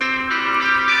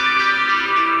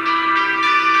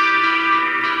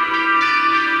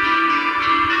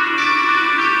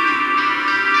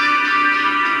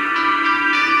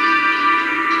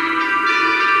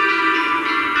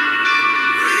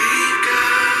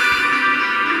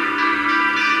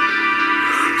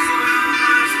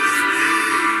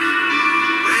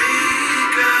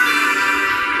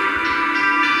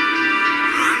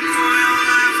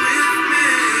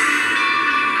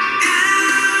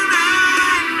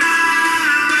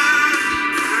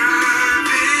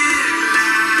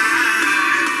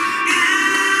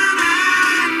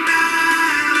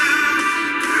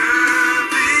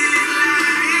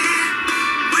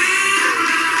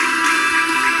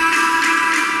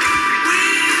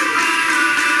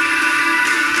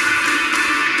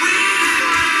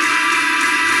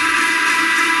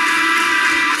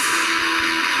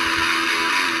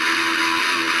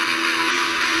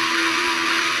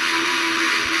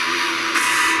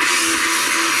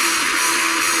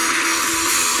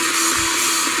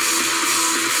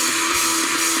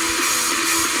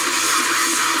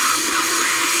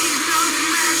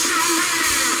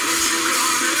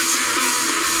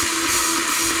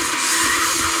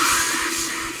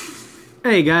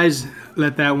Hey guys,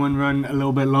 let that one run a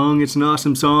little bit long. It's an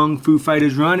awesome song, Foo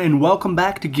Fighters Run, and welcome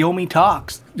back to Gilmy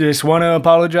Talks. Just want to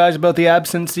apologize about the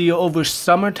absence over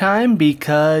summertime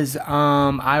because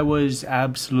I was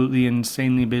absolutely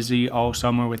insanely busy all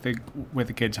summer with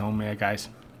the kids home, yeah, guys.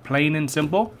 Plain and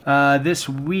simple. This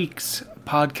week's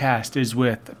podcast is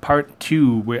with part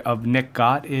 2 of Nick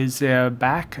Gott is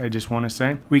back. I just want to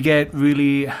say we get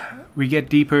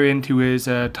deeper into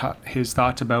his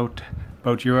thoughts about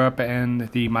Europe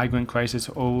and the migrant crisis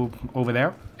over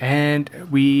there. And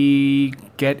we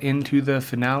get into the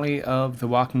finale of The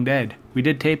Walking Dead. We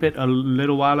did tape it a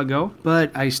little while ago, but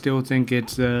I still think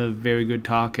it's a very good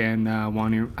talk, and I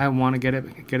want to get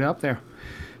it up there.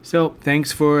 So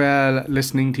thanks for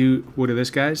listening to What Are This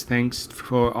Guys. Thanks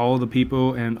for all the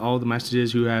people and all the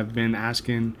messages who have been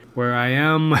asking where I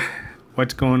am.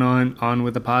 What's going on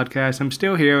with the podcast. I'm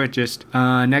still here. It just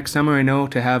next summer I know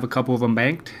to have a couple of them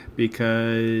banked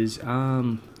because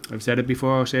I've said it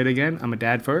before, I'll say it again, I'm a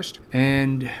dad first,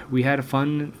 and we had a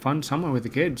fun summer with the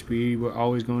kids. We were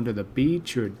always going to the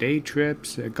beach or day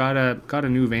trips. I got a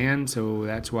new van, so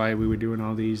that's why we were doing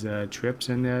all these trips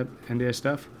and their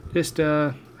stuff. Just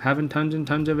having tons and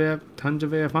tons of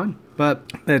fun.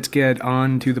 But let's get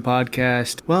on to the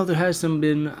podcast. Well, there has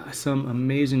been some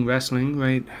amazing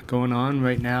wrestling going on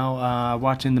right now.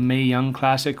 Watching the Mae Young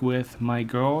Classic with my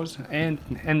girls, and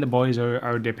the boys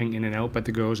are dipping in and out, but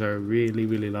the girls are really,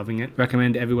 really loving it.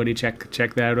 Recommend everybody check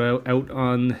that out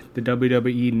on the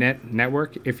WWE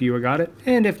network if you got it.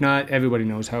 And if not, everybody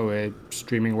knows how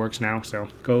streaming works now, so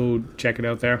go check it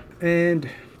out there. And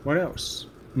what else?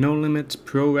 No Limits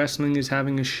Pro Wrestling is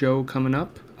having a show coming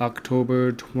up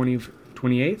October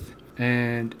 28th,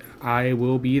 and I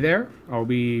will be there. I'll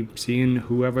be seeing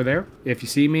whoever there. If you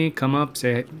see me, come up,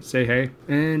 say hey.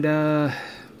 And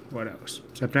what else?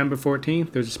 September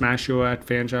 14th, there's a Smash show at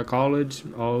Fanshawe College.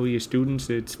 All your students,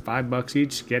 it's $5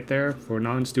 each. Get there. For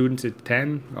non-students, it's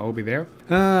 $10. I'll be there.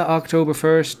 October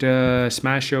 1st,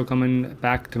 Smash show coming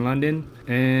back to London,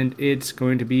 and it's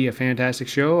going to be a fantastic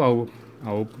show.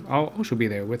 I'll also be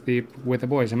there with the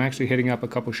boys. I'm actually hitting up a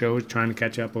couple shows, trying to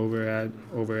catch up over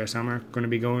summer. Going to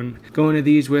be going to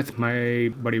these with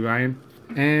my buddy Ryan.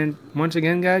 And once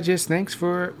again, guys, just thanks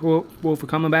for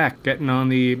coming back, getting on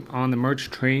the merch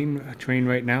train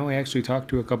right now. I actually talked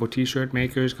to a couple t-shirt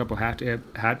makers, a couple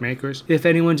hat makers. If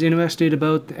anyone's interested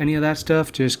about any of that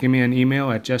stuff, just give me an email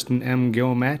at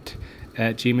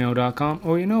justinmgilmet@gmail.com,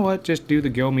 or you know what, just do the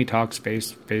Gilmy Talks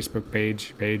Facebook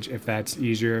page if that's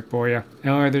easier for you.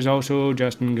 Or there's also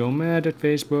Justin Gilmet at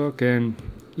Facebook, and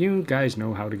you guys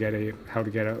know how to get a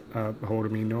hold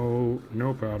of me, no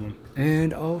problem.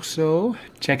 And also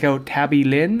check out Tabby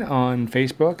Lynn on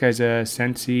Facebook as a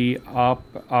Scentsy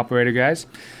operator, guys.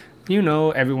 You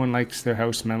know everyone likes their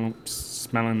house smelling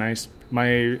nice.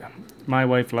 My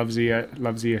wife loves the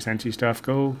Scentsy stuff.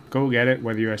 Go get it,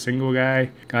 whether you're a single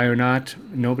guy or not.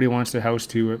 Nobody wants their house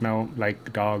to smell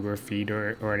like dog or feet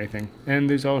or anything. And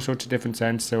there's all sorts of different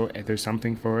scents, so there's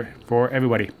something for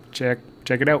everybody. Check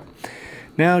it out.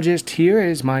 Now, just here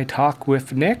is my talk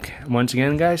with Nick. Once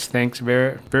again, guys, thanks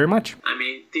very, very much. I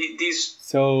mean, these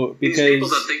people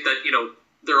that think that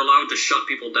they're allowed to shut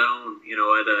people down,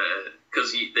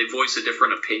 because they voice a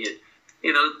different opinion,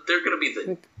 they're going to be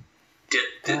the.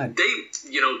 They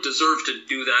deserve to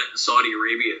do that in Saudi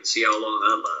Arabia and see how long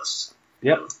that lasts.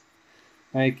 Yep.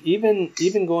 Like even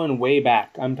going way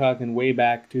back, I'm talking way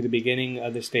back to the beginning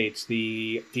of the states,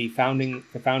 the founding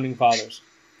fathers.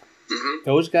 Mm-hmm.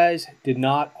 Those guys did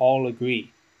not all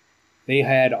agree. They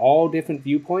had all different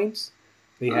viewpoints.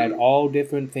 They had all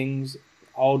different things,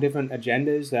 all different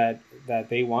agendas that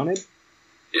they wanted.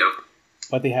 Yeah.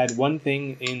 But they had one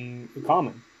thing in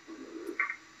common.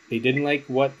 They didn't like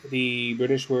what the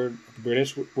British were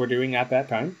doing at that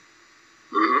time,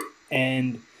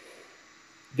 and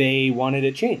they wanted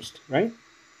it changed, right?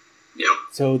 Yeah.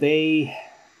 So they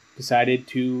decided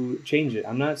to change it.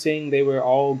 I'm not saying they were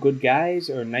all good guys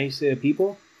or nice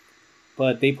people,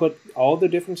 but they put all the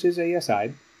differences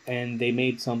aside, and they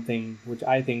made something which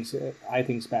I think's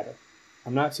better.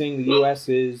 I'm not saying the U.S.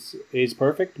 is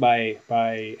perfect by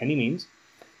any means,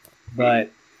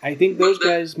 but I think those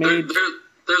guys made.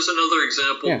 There's another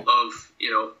example of,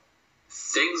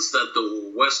 things that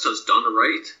the West has done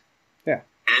right. Yeah.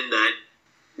 And that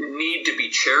need to be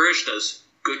cherished as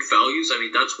good values. I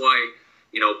mean, that's why,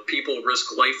 people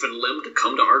risk life and limb to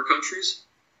come to our countries.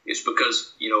 Is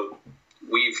because,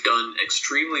 we've done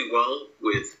extremely well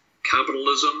with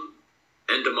capitalism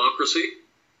and democracy,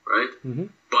 right? Mm-hmm.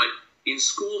 But in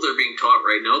school, they're being taught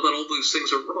right now that all those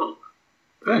things are wrong,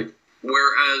 right? Yeah.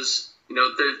 Whereas,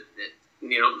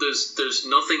 there's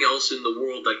nothing else in the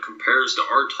world that compares to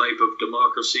our type of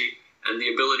democracy and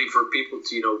the ability for people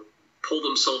to, pull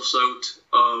themselves out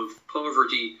of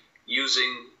poverty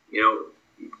using,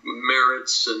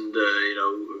 merits and,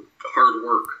 hard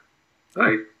work.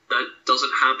 Right? That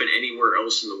doesn't happen anywhere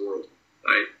else in the world.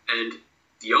 Right? And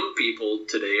young people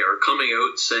today are coming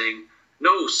out saying,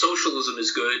 no, socialism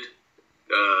is good.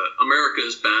 America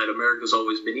is bad. America's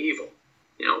always been evil.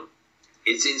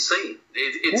 It's insane. And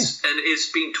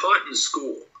it's being taught in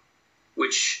school,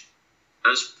 which,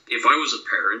 as if I was a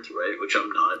parent, right, which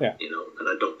I'm not, and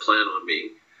I don't plan on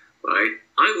being, right,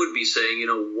 I would be saying,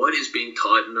 what is being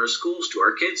taught in our schools to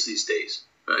our kids these days,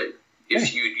 right?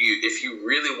 If you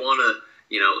really want to,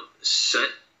 set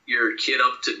your kid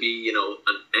up to be,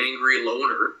 an angry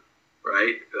loner,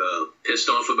 right, pissed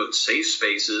off about safe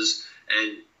spaces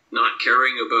and not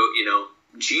caring about,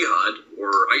 jihad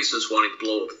or ISIS wanting to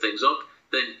blow things up,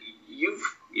 then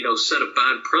you've, set a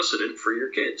bad precedent for your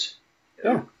kids.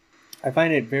 Yeah. I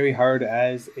find it very hard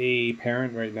as a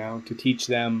parent right now to teach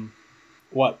them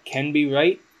what can be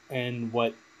right and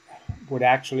what's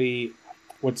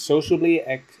socially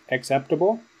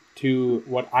acceptable to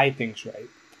what I think's right.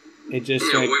 It just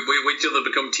wait till they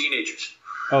become teenagers.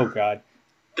 Oh God.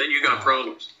 Then you got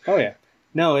problems. Oh yeah.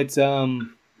 No, it's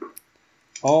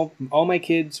all my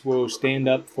kids will stand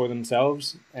up for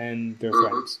themselves and their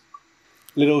friends.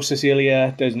 Little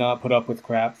Cecilia does not put up with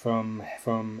crap from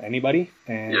anybody,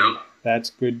 and that's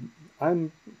good.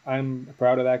 I'm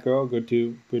proud of that girl. Good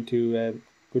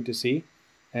to see.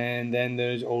 And then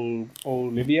there's old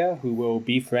Olivia, who will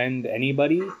befriend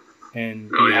anybody and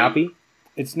be happy.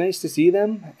 It's nice to see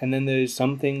them. And then there's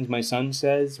some things my son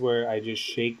says where I just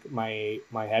shake my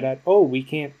head at. Oh, we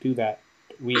can't do that.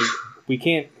 We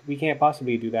can't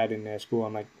possibly do that in their school.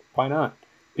 I'm like, why not?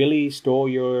 Billy stole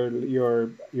your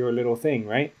little thing,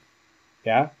 right?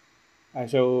 Yeah.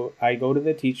 So I go to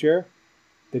the teacher.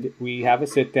 We have a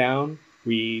sit down.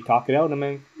 We talk it out.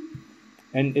 And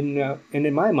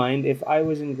in my mind, if I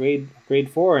was in grade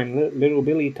 4 and little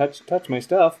Billy touched my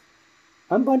stuff,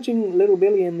 I'm punching little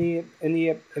Billy in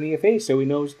the face so he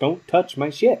knows don't touch my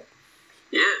shit.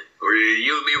 Yeah. Or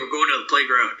you and me were going to the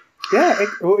playground. Yeah.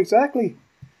 Exactly.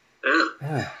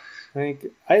 Yeah.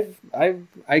 Like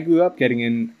I grew up getting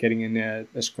in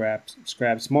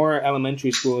scraps more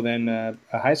elementary school than a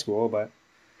high school, but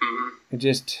it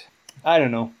just, I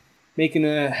don't know, making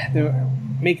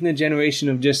a generation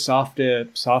of just softer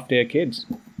kids.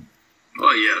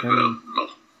 Oh yeah, well,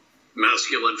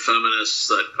 masculine feminists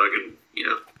that fucking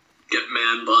get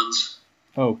man buns.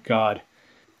 Oh God.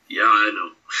 Yeah, I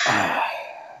know.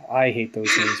 I hate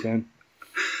those things, man.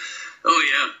 Oh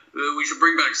yeah. We should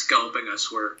bring back scalping, I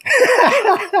swear.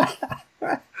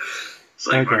 It's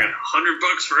like, okay,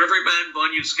 $100 for every man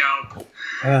bun you scalp.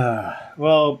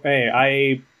 Well, hey,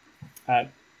 at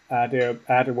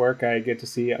work, I get to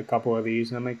see a couple of these,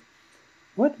 and I'm like,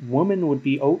 what woman would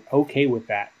be okay with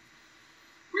that?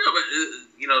 Yeah, but,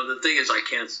 the thing is, I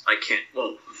can't,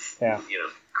 well,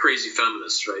 crazy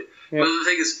feminists, right? Yeah. But the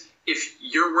thing is, if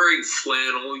you're wearing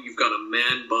flannel, you've got a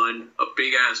man bun, a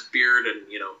big-ass beard, and,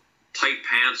 tight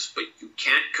pants, but you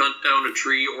can't cut down a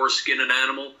tree or skin an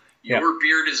animal, your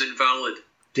beard is invalid.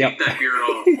 Take that beard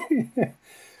off.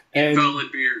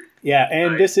 Invalid beard. Yeah,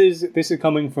 and right? This is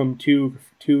coming from two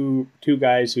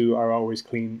guys who are always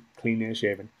clean and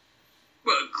shaven.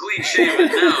 Well, clean shaven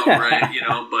now, right?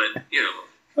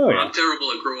 But I'm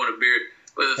terrible at growing a beard.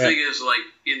 But the thing is, like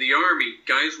in the army,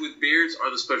 guys with beards are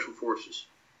the special forces.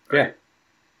 Right? Yeah.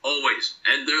 Always.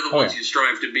 And they're the ones you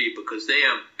strive to be because they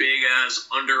have big-ass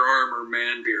Under Armour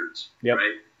man beards. Yep.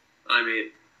 Right? I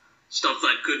mean, stuff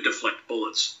that could deflect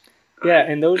bullets. Yeah,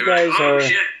 and those guys are...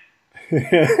 Shit. Got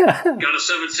a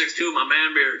 7.62 in my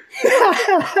man beard.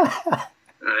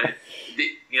 Right?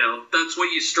 That's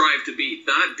what you strive to be.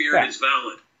 That beard is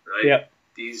valid. Right? Yep.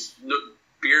 These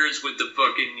beards with the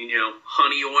fucking,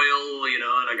 honey oil, and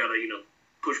I gotta,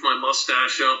 push my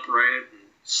mustache up, right?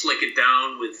 Slick it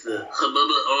down with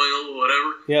jojoba oil,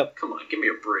 whatever. Yep. Come on, give me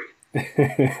a break.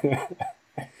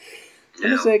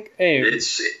 It's like, hey,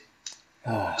 it's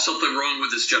something wrong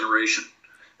with this generation,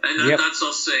 and that's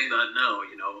us saying that now.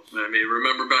 I mean,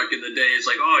 remember back in the day, it's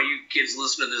like, oh, you kids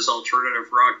listen to this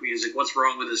alternative rock music. What's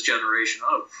wrong with this generation?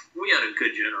 Oh, we had a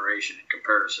good generation in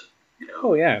comparison.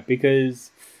 Oh yeah, because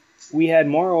we had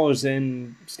morals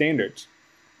and standards.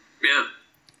 Yeah.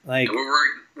 Like, and we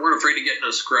weren't afraid to get in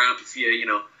a scrap if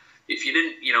you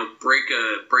didn't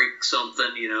break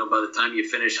something by the time you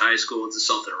finish high school, there's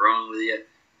something wrong with you.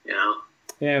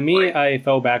 Yeah, I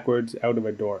fell backwards out of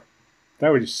a door. That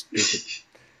was just stupid.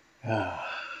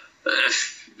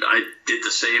 I did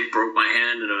the same. Broke my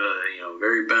hand in a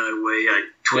very bad way. I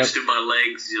twisted my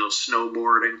legs.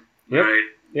 Snowboarding. Yep. Right.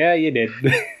 Yeah, you did.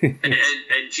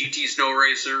 and GT Snow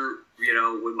Racer.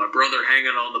 With my brother hanging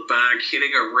on the back,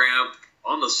 hitting a ramp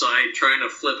on the side, trying to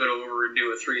flip it over and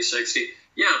do a 360.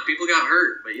 Yeah, people got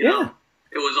hurt, but it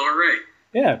was all right.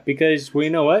 Yeah, because we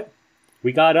know what?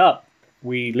 We got up.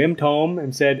 We limped home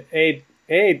and said, hey,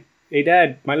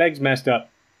 Dad, my leg's messed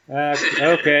up.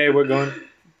 Okay, we're going.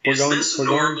 Is this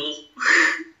normal?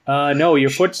 No, your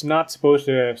foot's not supposed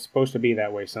to be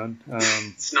that way, son.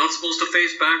 It's not supposed to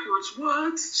face backwards.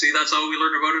 What? See, that's how we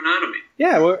learn about anatomy.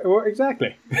 Yeah, we're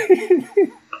exactly.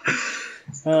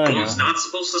 Bone's not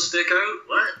supposed to stick out.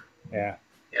 What? Yeah.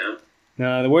 Yeah.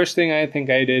 No, the worst thing I think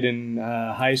I did in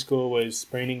high school was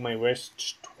spraining my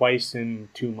wrist twice in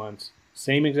 2 months.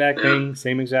 Same exact thing,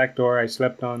 same exact door. I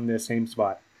slept on the same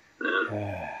spot.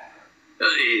 It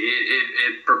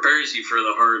prepares you for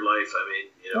the hard life. I mean,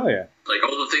 oh yeah. Like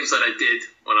all the things that I did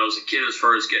when I was a kid, as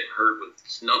far as getting hurt,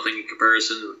 was nothing in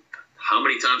comparison to how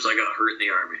many times I got hurt in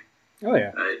the Army. Oh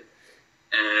yeah. Right?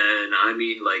 And I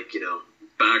mean,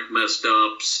 back messed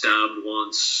up, stabbed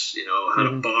once. Had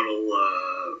a bottle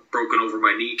broken over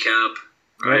my kneecap.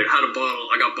 Right, I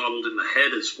got bottled in the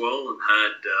head as well, and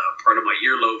had part of my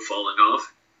earlobe falling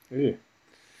off. Ew.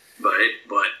 But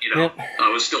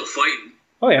I was still fighting.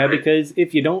 Oh yeah, right? Because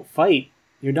if you don't fight,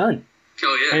 you're done.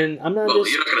 Oh yeah. And I'm not. Well,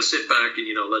 you're not going to sit back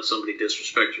and let somebody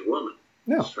disrespect your woman.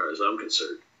 No. As far as I'm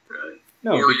concerned, right?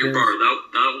 No. Or your bar.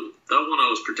 That one I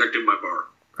was protecting my bar.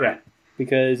 Right? Yeah,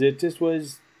 because it just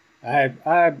was. I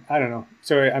don't know.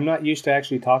 Sorry, I'm not used to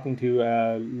actually talking to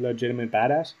a legitimate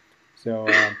badass. So.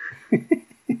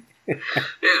 Yeah,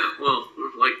 well,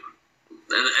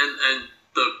 and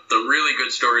the really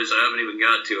good stories I haven't even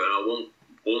got to, and I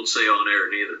won't say on air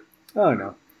neither. Oh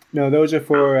no, those are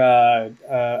for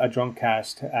a drunk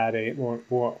cast at or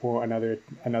another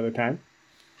time.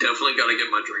 Definitely got to get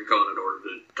my drink on in order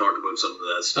to talk about some of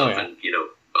that stuff, and you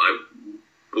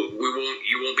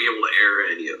won't be able to air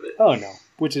any of it. Oh no,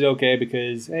 which is okay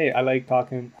because hey, I like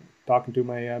talking to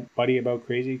my buddy about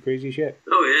crazy shit.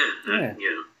 Oh yeah.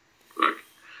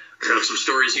 I have some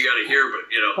stories you got to hear, but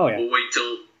we'll wait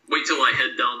till I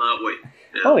head down that way.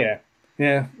 Yeah. Oh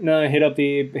yeah. No, hit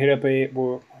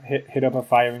up a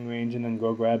firing range and then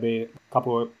go grab a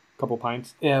couple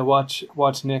pints. Yeah, watch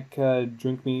Nick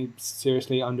drink me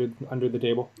seriously under the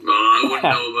table. Well, I wouldn't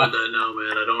know about that now,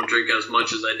 man. I don't drink as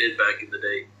much as I did back in the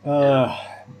day.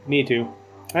 Me too.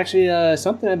 Actually,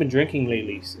 something I've been drinking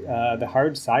lately, the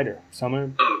hard cider.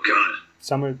 Summer. Oh God.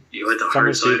 Summer. You had the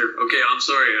hard cider. Okay, I'm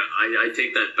sorry. I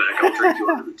take that back. I'll drink you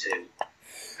under the table.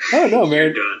 Oh no, man.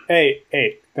 You're done.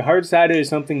 Hey, the hard cider is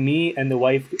something me and the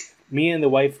wife,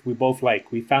 we both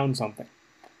like. We found something.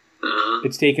 Uh-huh.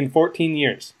 It's taken 14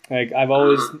 years. Like I've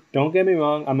always, don't get me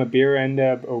wrong, I'm a beer and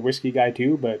a whiskey guy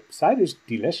too, but cider's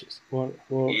delicious. Well,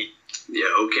 yeah,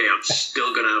 okay. I'm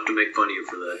still gonna have to make fun of you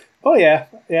for that. Oh yeah,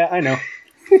 I know.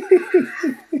 All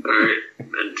right,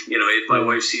 and if my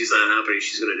wife sees that happening,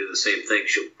 she's gonna do the same thing.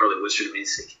 She'll probably whisper to me and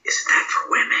say, "Isn't that for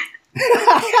women?"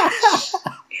 Yes,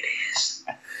 it is.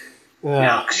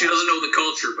 Yeah, she doesn't know the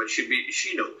culture, but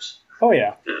she knows. Oh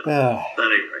yeah. That ain't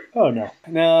right. Oh no,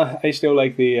 I still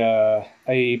like the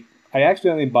I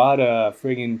accidentally bought a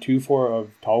friggin' 2-4 of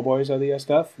Tall Boys of the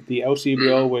stuff. The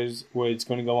LCBO was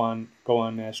going to go on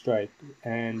strike,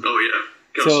 and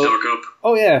stock up.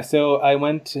 Oh yeah, so I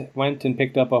went and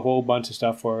picked up a whole bunch of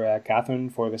stuff for Catherine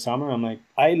for the summer. I'm like,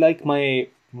 I like my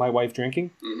wife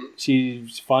drinking. Mm-hmm.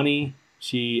 She's funny.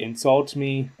 She insults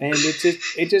me, and it's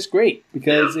just great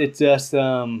because it's just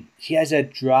she has a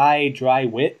dry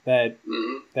wit that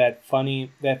funny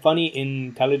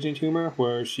intelligent humor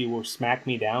where she will smack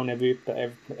me down every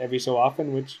so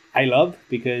often, which I love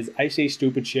because I say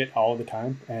stupid shit all the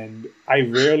time, and I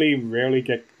rarely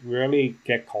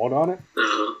get called on it.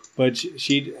 But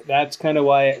she that's kind of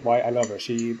why I love her.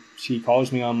 She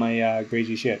calls me on my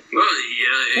crazy shit. Well,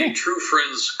 yeah, true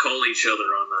friends call each other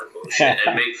on that bullshit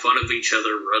and make fun of each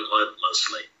other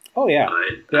relentlessly. Oh yeah.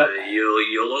 Yep.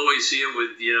 You'll always see them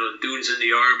with dudes in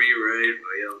the army, right?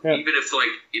 Even if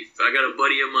I got a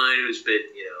buddy of mine who's been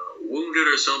wounded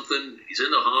or something, he's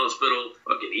in the hospital,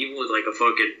 even with a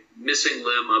fucking missing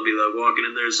limb, I'll be walking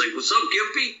in there, it's like, "What's up,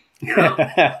 Gimpy?" Give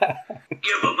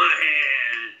him a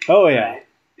hand. Oh yeah.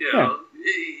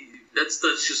 That's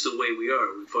just the way we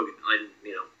are. We fucking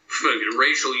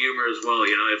racial humor as well.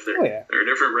 If they're a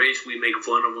different race, we make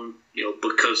fun of them.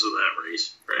 Because of that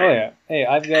race. Right? Oh yeah. Hey,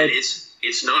 I've got. And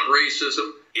it's not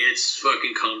racism. It's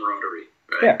fucking camaraderie.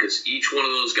 Right? Yeah. Because each one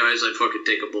of those guys, I'd fucking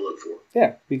take a bullet for.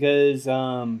 Yeah, because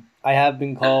I have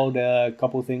been called a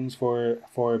couple things for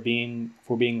being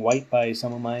white by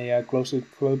some of my closest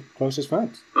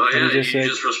friends. Oh yeah, you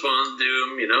just respond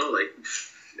to them, like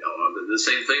the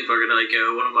same thing. Fucking like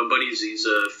one of my buddies, he's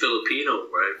Filipino,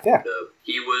 right? Yeah.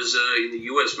 He was in the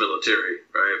U.S. military,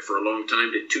 right, for a long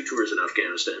time. Did 2 tours in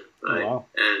Afghanistan, right? Oh, wow.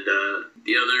 And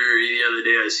the other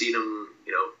day, I seen him,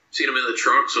 in the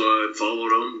truck, so I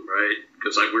followed him, right,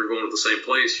 because we were going to the same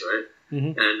place, right?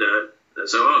 Mm-hmm. And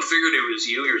so I figured it was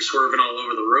you. You're swerving all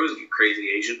over the road, you crazy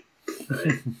Asian.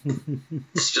 Right?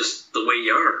 It's just the way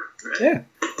you are, right? Yeah,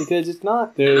 because it's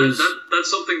not.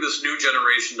 That's something this new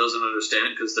generation doesn't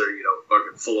understand because they're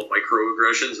fucking full of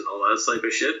microaggressions and all that type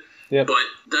of shit. Yep. But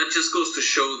that just goes to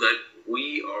show that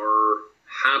we are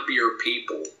happier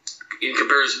people in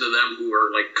comparison to them who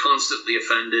are constantly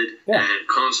offended and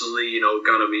constantly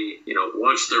gotta be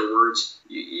watch their words.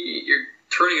 You're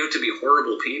turning out to be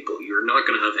horrible people. You're not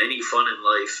going to have any fun in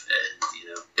life and,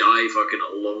 die fucking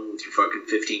alone with your fucking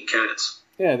 15 cats.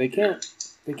 Yeah, they can't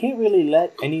really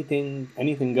let anything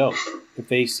go. If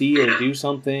they see or do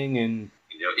something and...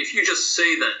 if you just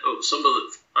say that,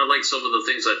 I like some of the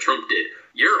things that Trump did,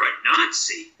 you're a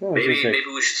Nazi. Oh, maybe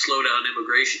we should slow down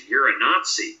immigration. You're a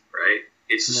Nazi, right?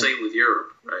 It's the same with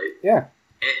Europe, right? Yeah.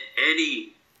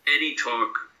 Any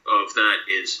talk of that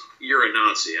is you're a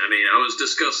Nazi. I mean, I was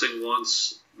discussing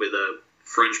once with a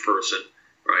French person,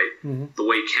 right, the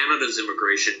way Canada's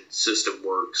immigration system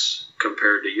works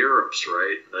compared to Europe's,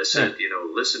 right? And I said,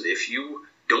 listen, if you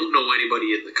don't know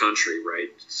anybody in the country, right,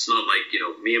 it's not like,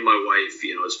 me and my wife,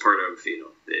 as part of,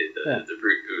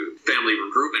 the family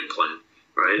recruitment plan,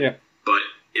 right? Yeah. But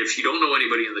if you don't know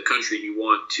anybody in the country and you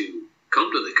want to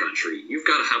come to the country, you've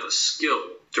got to have a skill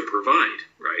to provide,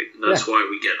 right? And that's why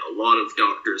we get a lot of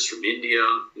doctors from India,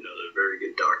 they're very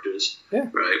good doctors,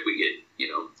 right? We get,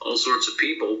 all sorts of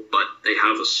people, but they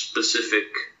have a specific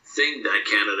thing that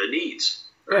Canada needs,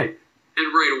 right? And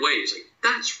right away, it's like,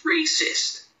 that's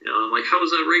racist. I'm like, how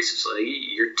is that racist? Like,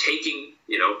 you're taking,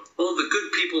 all the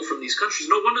good people from these countries.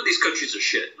 No wonder these countries are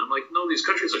shit. And I'm like, no, these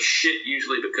countries are shit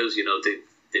usually because,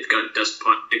 they've got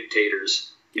despot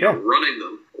dictators, running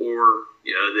them, or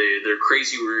they're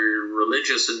crazy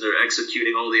religious and they're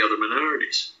executing all the other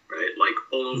minorities, right? Like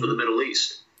all over the Middle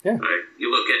East. Yeah. Right?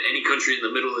 You look at any country in the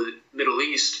Middle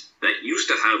East that used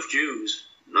to have Jews,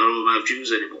 none of them have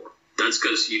Jews anymore. That's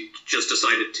because you just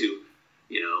decided to,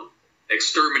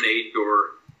 exterminate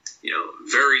your,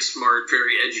 very smart,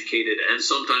 very educated, and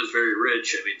sometimes very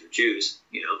rich, the Jews,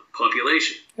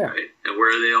 population, right? And where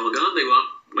are they all gone? They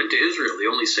went to Israel, the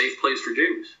only safe place for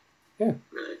Jews. Yeah.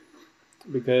 Right.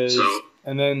 Because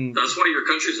and then that's why your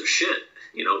countries are shit.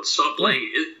 Stop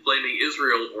blaming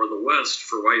Israel or the West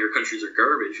for why your countries are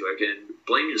garbage.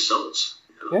 Blame yourselves.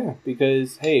 Yeah,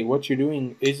 because hey, what you're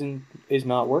doing is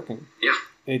not working. Yeah.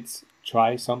 It's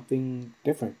try something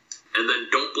different. And then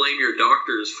don't blame your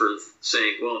doctors for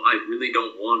saying, well, I really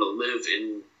don't want to live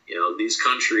in these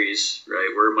countries,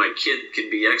 right, where my kid can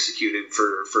be executed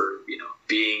for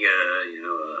being an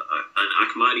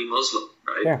Ahmadi Muslim,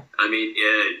 right? Yeah. I mean,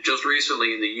 just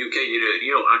recently in the UK,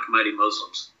 Ahmadi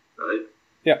Muslims, right?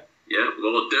 Yeah. Yeah.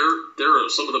 Well, they're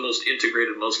some of the most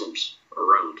integrated Muslims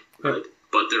around, right? Yeah.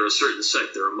 But they're a certain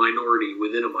sect. They're a minority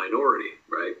within a minority,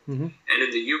 right? Mm-hmm. And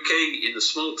in the UK, in the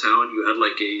small town, you had a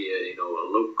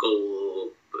local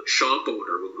shop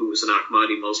owner who was an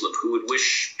Ahmadi Muslim who would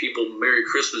wish people Merry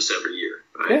Christmas every year,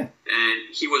 right? Yeah.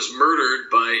 And he was murdered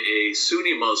by a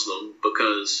Sunni Muslim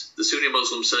because the Sunni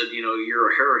Muslim said,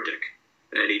 you're a heretic,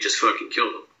 and he just fucking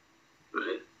killed him,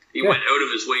 right? He went out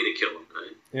of his way to kill him,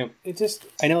 right? Yeah, it's just,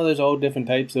 I know there's all different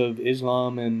types of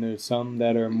Islam, and there's some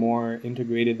that are more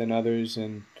integrated than others,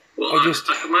 and well,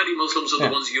 Ahmadi Muslims are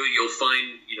the ones you'll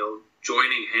find,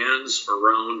 joining hands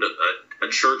around a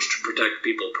church to protect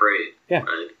people praying. Yeah.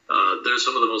 Right? They're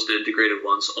some of the most integrated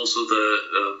ones. Also,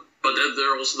 but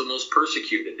they're also the most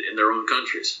persecuted in their own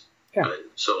countries. Yeah. Right?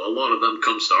 So a lot of them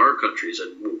comes to our countries,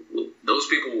 and those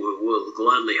people will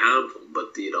gladly have them.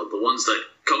 But the ones that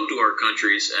come to our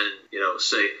countries and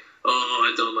say, "Oh,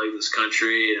 I don't like this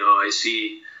country. I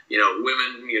see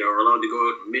women are allowed to go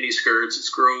out in mini skirts. It's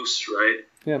gross, right?"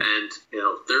 Yeah. And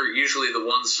they're usually the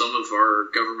ones some of our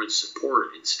governments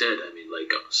support instead. I mean,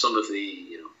 like some of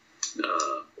the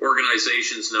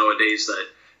organizations nowadays that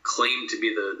claim to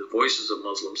be the voices of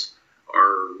Muslims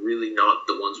are really not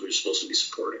the ones we're supposed to be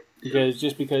supporting.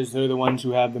 Because they're the ones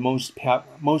who have the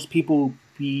most people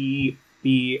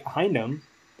behind them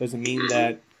doesn't mean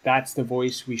that that's the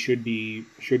voice we should be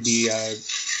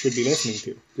listening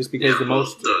to. Just because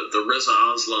the Reza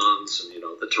Aslans and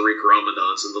the Tariq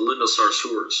Ramadans and the Linda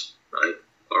Sarsours, right,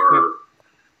 are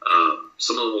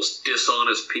some of the most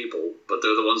dishonest people, but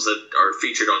they're the ones that are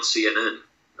featured on CNN,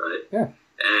 right? Yeah.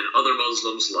 And other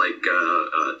Muslims like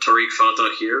Tariq Fatah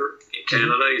here in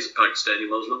Canada, he's a Pakistani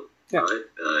Muslim. Yeah. Right?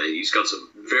 He's got some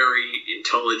very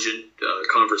intelligent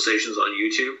conversations on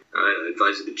YouTube. Right? I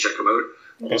advise you to check him out.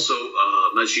 Okay. Also,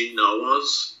 Majid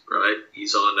Nawaz, right?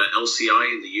 He's on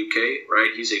LCI in the UK,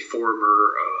 right? He's a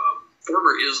former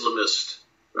Islamist,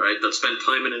 right? That spent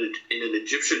time in an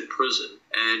Egyptian prison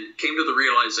and came to the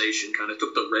realization, kind of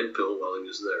took the red pill while he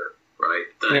was there, right?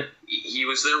 That he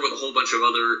was there with a whole bunch of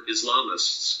other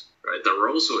Islamists, right? That were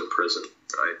also in prison,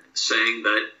 right? Saying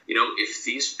that, if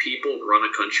these people run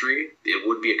a country, it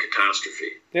would be a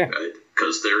catastrophe, right?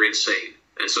 Because they're insane.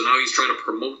 And so now he's trying to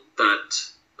promote that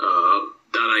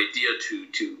idea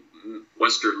to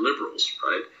Western liberals,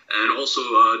 right? And also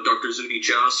Dr. Zuhdi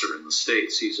Jasser in the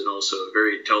States. He's also a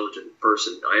very intelligent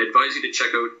person. I advise you to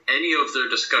check out any of their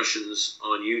discussions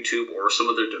on YouTube or some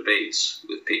of their debates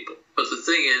with people. But the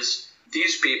thing is,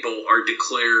 these people are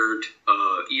declared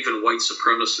even white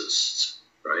supremacists,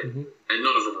 right? Mm-hmm. And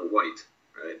none of them are white,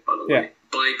 right, by the way.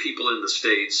 By people in the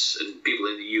States and people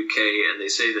in the UK, and they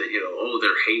say that,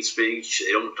 they're hate speech,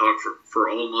 they don't talk for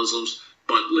all Muslims.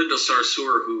 But Linda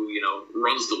Sarsour, who,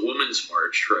 runs the Women's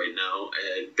March right now,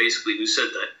 and basically who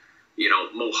said that,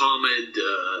 Mohammed,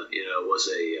 was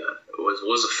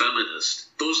a feminist.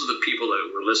 Those are the people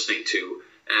that we're listening to.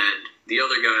 And the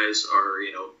other guys are,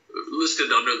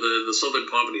 listed under the Southern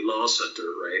Poverty Law Center,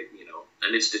 right?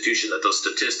 An institution that does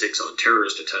statistics on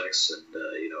terrorist attacks and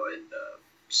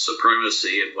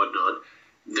supremacy and whatnot.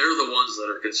 They're the ones that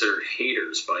are considered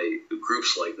haters by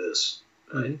groups like this,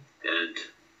 right? Mm-hmm. And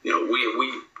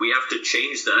we have to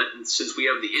change that, and since we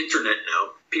have the internet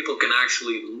now, people can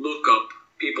actually look up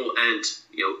people and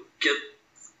get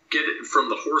it from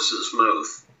the horse's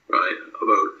mouth, right?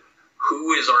 About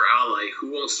who is our ally,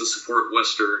 who wants to support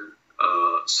Western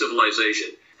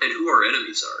civilization, and who our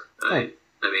enemies are. Right? Oh.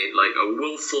 I mean, like a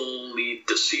willfully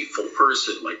deceitful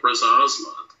person like Reza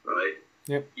Aslan, right?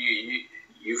 Yep.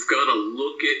 You've got to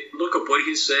look up what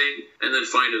he's saying and then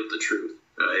find out the truth.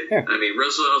 Right? Yeah. I mean,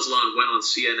 Reza Aslan went on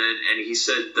CNN and he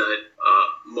said that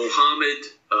Mohammed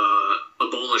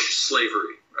abolished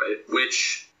slavery, right?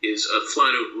 Which is a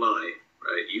flat-out lie,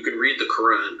 right? You can read the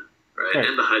Quran, right,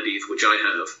 and the Hadith, which I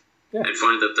have, and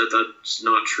find that that's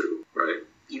not true, right?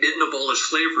 He didn't abolish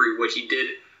slavery. What he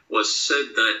did was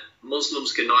said that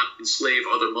Muslims cannot enslave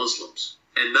other Muslims,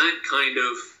 and that kind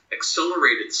of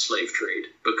accelerated the slave trade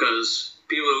because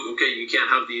people, you can't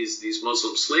have these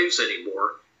Muslim slaves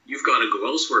anymore. You've got to go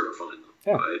elsewhere to find them,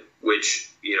 right? Which,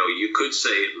 you could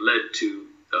say led to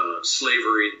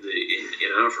slavery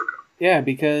in Africa. Yeah,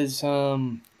 because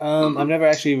I've never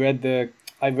actually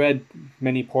I've read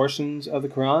many portions of the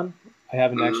Quran. I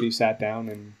haven't actually sat down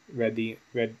and read the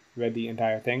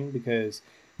entire thing because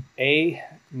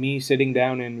me sitting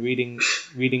down and reading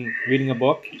a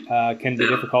book can be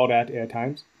difficult at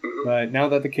times. Mm-hmm. But now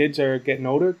that the kids are getting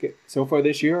older, so far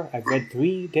this year, I've read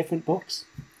 3 different books.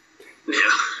 Yeah.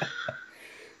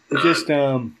 I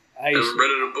haven't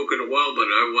read a book in a while, but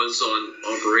I was on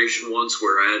operation once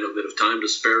where I had a bit of time to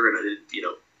spare and I did,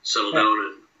 settle down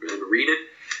and read it.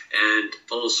 And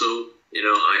also,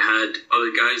 I had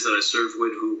other guys that I served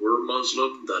with who were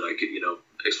Muslim that I could,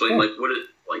 explain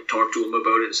talk to them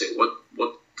about it and say, what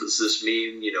does this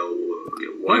mean?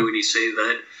 Why would he say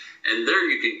that? And there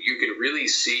you can really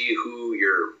see who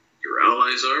your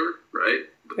allies are, right?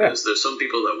 Because there's some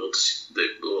people that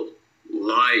will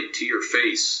lie to your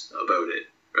face about it,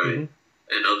 right? Mm-hmm.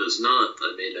 And others not.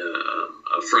 I mean,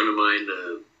 a friend of mine,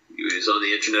 he was on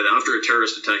the internet after a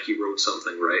terrorist attack. He wrote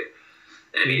something, right?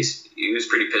 And he was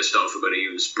pretty pissed off about it. He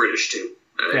was British too,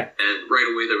 right? Yeah. And right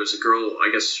away there was a girl, I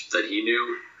guess that he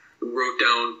knew, who wrote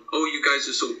down, "Oh, you guys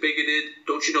are so bigoted.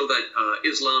 Don't you know that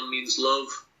Islam means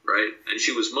love, right?" And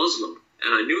she was Muslim,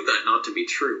 and I knew that not to be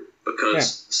true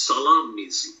because salam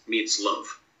means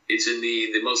love. It's in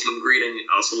the Muslim greeting,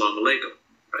 Assalamu alaikum,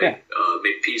 right? Yeah.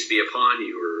 May peace be upon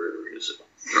you,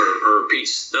 or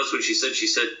peace. That's what she said. She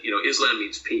said, Islam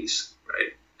means peace,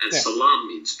 right? And salam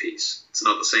means peace. It's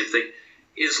not the same thing.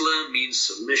 Islam means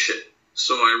submission.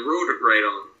 So I wrote it right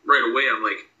away. I'm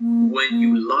like, when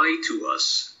you lie to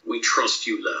us, we trust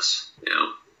you less,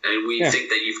 and we think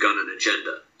that you've got an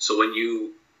agenda. So when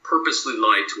you purposely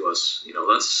lie to us,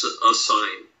 that's a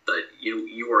sign that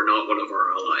you are not one of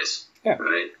our allies. Yeah,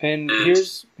 right. And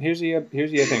here's the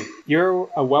other thing. You're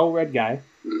a well-read guy.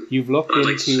 You've looked into.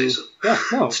 Like to say so. Yeah,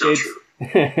 no, it's not true.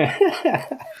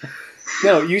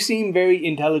 No, you seem very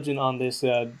intelligent on this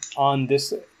topic.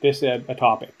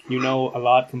 You know a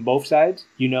lot from both sides.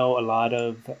 You know a lot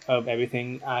of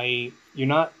everything. I you're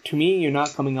not, to me, you're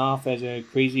not coming off as a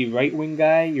crazy right-wing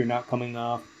guy. You're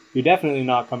definitely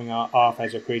not coming off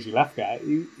as a crazy left guy.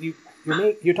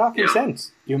 You're talking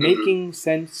sense. You're making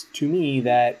sense to me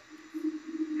that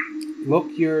look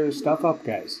your stuff up,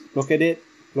 guys. Look at it,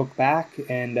 look back,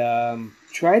 and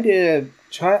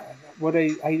what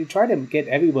I try to get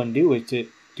everyone to do is to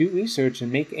do research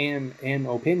and make an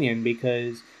opinion,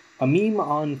 because a meme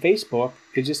on Facebook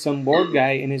is just some bored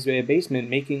guy in his basement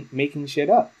making shit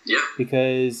up. Yeah.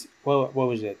 Because what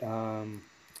was it?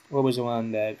 What was the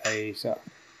one that I saw?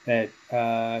 That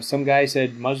some guy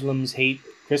said Muslims hate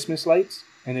Christmas lights,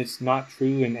 and it's not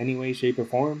true in any way, shape, or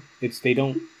form. It's they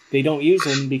don't use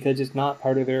them because it's not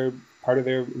part of their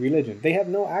religion. They have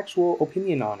no actual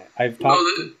opinion on it. I've talked.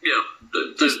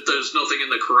 There's nothing in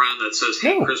the Quran that says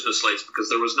hate Christmas lights, because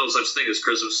there was no such thing as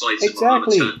Christmas lights in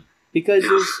Muhammad's time. Because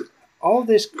there's all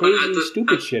this crazy,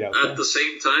 stupid shit out there. At the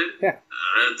same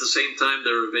time,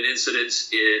 there have been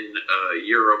incidents in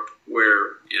Europe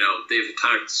where they've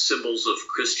attacked symbols of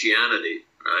Christianity,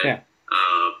 right? Yeah.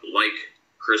 Like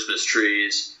Christmas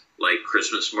trees, like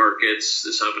Christmas markets.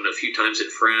 This happened a few times in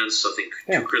France. I think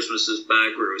 2 Christmases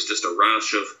back, where it was just a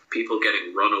rash of people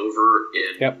getting run over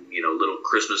in little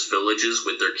Christmas villages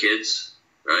with their kids,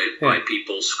 right? By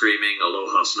people screaming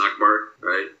Aloha Snakbar,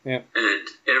 right? Yeah. And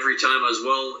every time as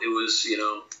well, it was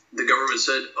the government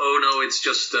said, "Oh no, it's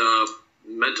just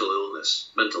mental illness."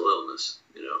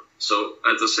 So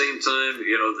at the same time,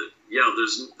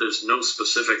 there's no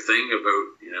specific thing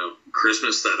about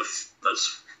Christmas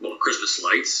that's Christmas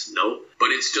lights, no, but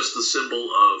it's just the symbol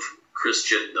of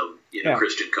Christendom in a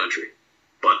Christian country.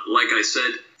 But like I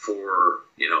said, for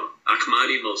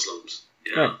Ahmadi Muslims,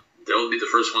 they'll be the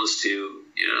first ones to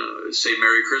say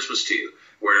Merry Christmas to you,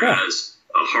 whereas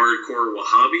a hardcore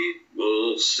Wahhabi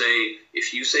will say,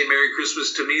 if you say Merry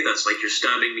Christmas to me, that's like you're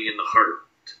stabbing me in the heart,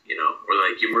 or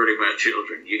like you're murdering my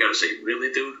children. You gotta say,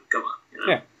 really, dude? Come on.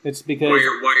 Yeah, it's because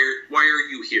why are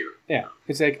you here? Yeah,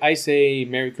 it's like I say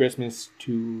Merry Christmas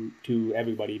to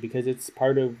everybody because it's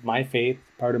part of my faith,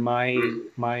 part of my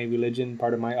religion,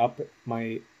 part of my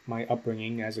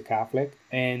upbringing as a Catholic,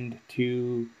 and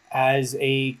as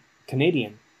a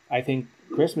Canadian, I think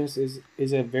Christmas is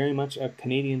a very much a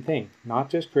Canadian thing, not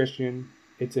just Christian.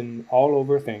 It's an all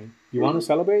over thing. You want to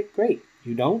celebrate? Great.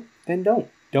 You don't? Then don't.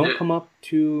 Don't come up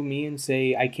to me and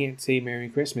say I can't say Merry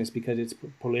Christmas because it's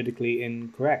politically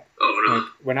incorrect. Oh, no. Like,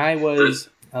 when I was...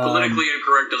 politically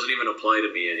incorrect doesn't even apply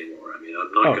to me anymore. I mean,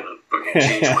 I'm not going to fucking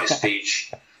change my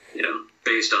speech,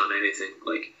 based on anything.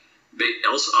 Like,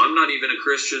 also, I'm not even a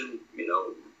Christian,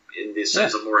 in the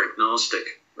sense I'm more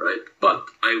agnostic, right? But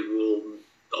I will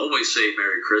always say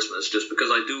Merry Christmas just because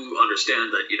I do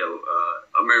understand that,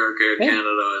 America,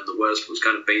 Canada, and the West was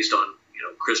kind of based on,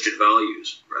 Christian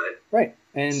values, right? Right.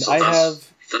 And so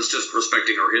that's just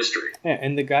respecting our history. Yeah,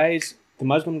 and the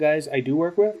Muslim guys I do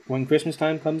work with, when Christmas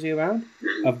time comes around,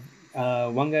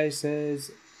 one guy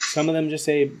says, some of them just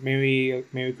say Merry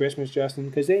Christmas, Justin,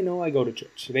 because they know I go to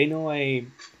church. They know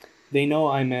I'm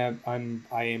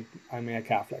a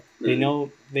Catholic. They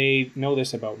know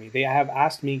this about me. They have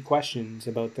asked me questions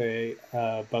about the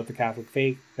Catholic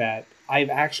faith that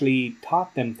I've actually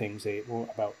taught them things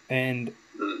about, and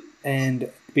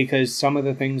because some of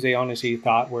the things they honestly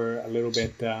thought were a little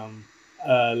bit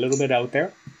out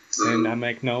there, and I'm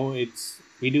like, no,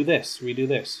 we do this,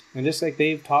 and just like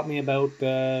they've taught me about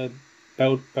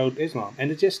Islam,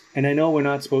 and I know we're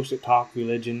not supposed to talk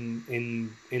religion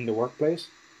in the workplace,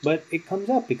 but it comes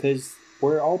up because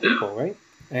we're all people, right?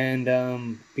 And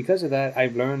because of that,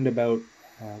 I've learned about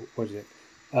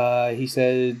he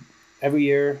said every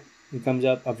year it comes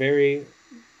up a very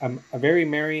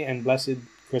merry and blessed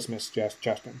Christmas,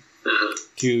 Justin,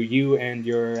 to you and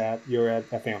your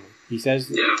family. He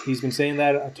says he's been saying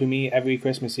that to me every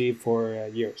Christmas Eve for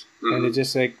years, and it's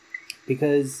just like,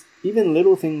 because even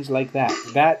little things like that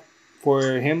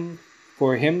for him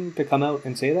to come out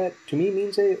and say that to me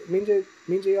means a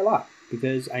lot,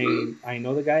 because I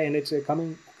know the guy, and it's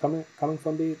coming from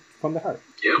the heart.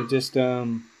 It just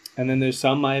and then there's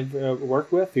some I've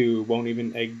worked with who won't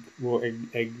even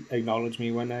acknowledge me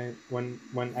when I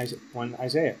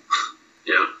say it.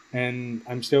 Yeah. And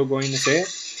I'm still going to say it.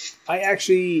 I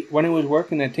actually, when I was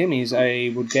working at Timmy's,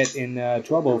 I would get in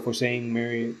trouble for saying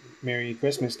Merry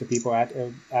Christmas to people at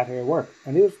her work,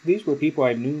 and these were people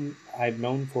I've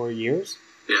known for years.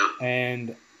 Yeah.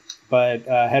 But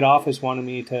head office wanted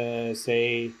me to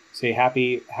say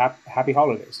happy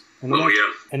holidays. And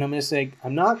I'm just like,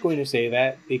 I'm not going to say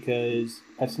that because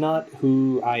that's not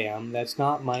who I am. That's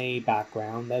not my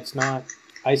background.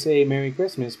 I say Merry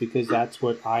Christmas because that's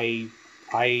what I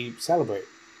celebrate.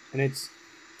 And it's,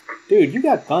 dude, you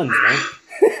got guns, man.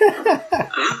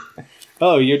 Huh?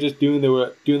 Oh, you're just doing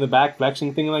the back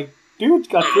flexing thing. Like, dude's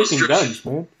got freaking guns,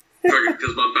 man.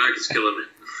 Because my back is killing me.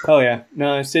 Oh yeah,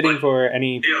 no, sitting for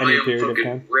any I am period of fucking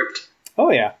time. ripped. Oh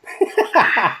yeah.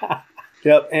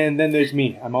 Yep, and then there's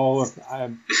me.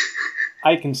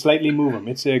 I can slightly move them.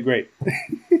 It's great. Yeah,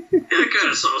 I kind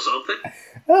of saw something.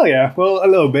 Oh yeah, well a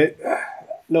little bit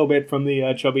from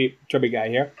the chubby guy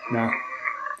here. No.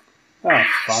 Oh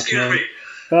fuck Excuse man. me.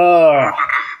 Oh,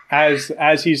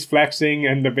 as he's flexing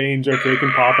and the veins are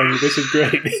freaking popping. This is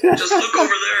great. Just look over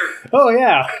there. Oh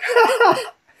yeah.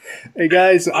 Hey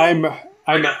guys, I got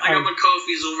my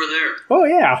coffees over there. Oh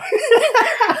yeah.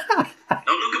 Now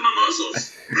look at my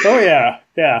muscles. Oh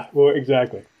yeah. Well,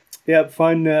 exactly. Yep,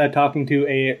 fun talking to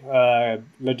a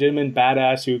legitimate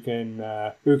badass who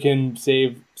can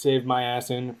save my ass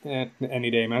in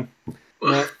any day, man.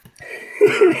 Well,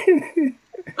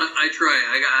 I try.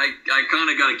 I kind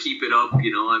of got to keep it up,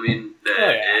 you know. I mean,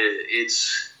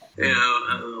 it's I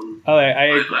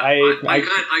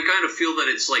kind of feel that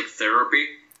it's like therapy.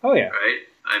 Oh yeah. Right.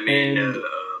 I mean.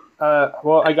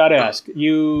 Well, I gotta ask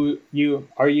you.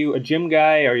 Are you a gym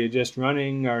guy? Are you just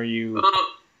running? Are you?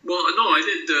 Well, no, I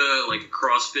did like a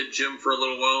CrossFit gym for a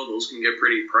little while. Those can get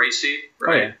pretty pricey,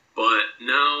 right? Oh, yeah. But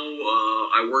now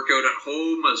I work out at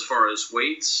home as far as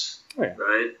weights,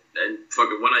 right? And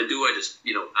fucking when I do, I just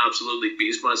absolutely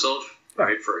beast myself,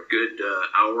 right, for a good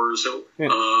hour or so. Yeah.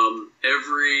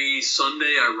 Every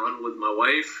Sunday I run with my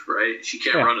wife, right? She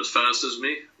can't run as fast as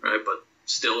me, right? But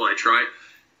still, I try.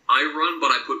 I run,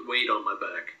 but I put weight on my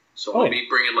back. So I'll be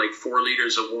bringing like 4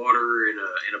 liters of water in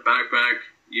a backpack,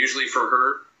 usually for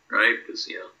her, right? Because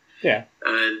Yeah.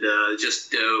 And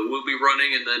just we'll be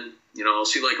running, and then I'll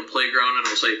see like a playground, and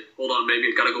I'll say, "Hold on, baby,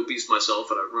 I gotta go beast myself,"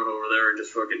 and I run over there and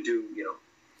just fucking do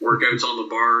workouts on the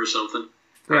bar or something,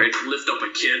 right? Lift up a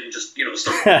kid and just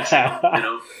start pushing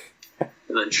him,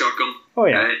 and then chuck him,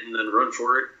 right? And then run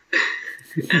for it,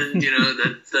 and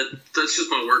that's just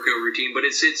my workout routine. But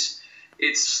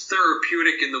it's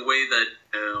therapeutic in the way that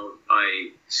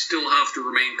I still have to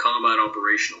remain combat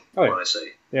operational. What I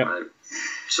say, right?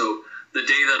 So the day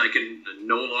that I can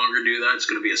no longer do that, it's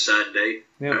going to be a sad day,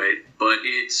 right? But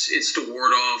it's to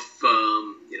ward off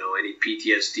any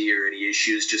PTSD or any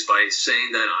issues just by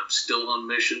saying that I'm still on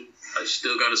mission. I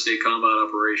still got to stay combat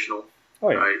operational,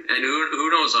 right? And who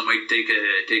knows? I might take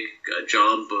a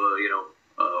job,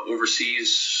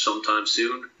 overseas sometime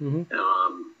soon.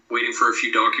 Mm-hmm. Waiting for a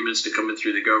few documents to come in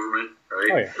through the government,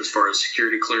 right? As far as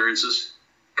security clearances,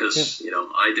 because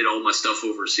I did all my stuff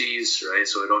overseas, right?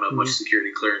 So I don't have much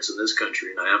security clearance in this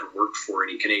country, and I haven't worked for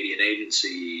any Canadian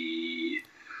agency.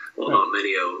 Well, not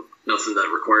many. Nothing that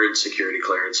required security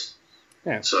clearance.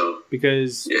 Yeah. So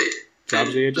because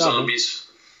jobs are your job. Zombies.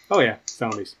 Oh yeah,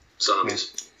 zombies.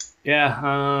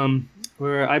 Yeah.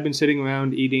 Where I've been sitting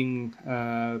around eating.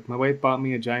 My wife bought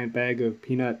me a giant bag of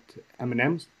peanut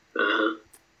M&Ms.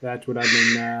 That's what I've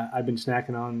been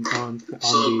snacking on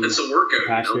so it's a workout,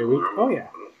 past week. Oh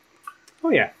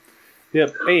yeah.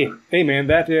 Yep. Hey man,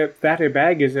 that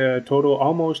bag is a total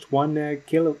almost 1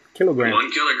 kilogram.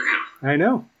 1 kilogram. I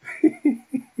know.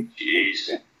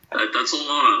 Jeez, that's a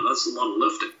lot of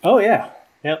lifting. Oh yeah.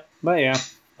 Yep. But yeah.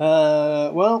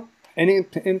 Well,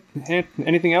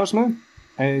 anything else, man?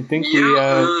 I think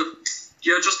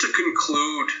just to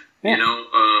conclude,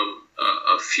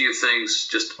 a few things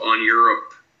just on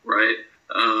Europe, right?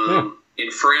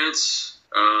 In France,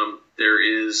 there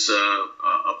is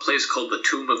a place called the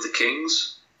Tomb of the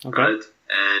Kings, right?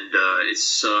 And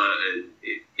it's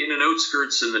in an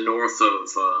outskirts in the north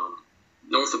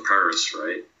of Paris,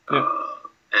 right?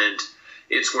 And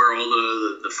it's where all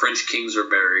the French kings are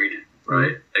buried,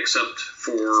 right? Except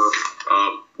for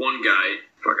one guy.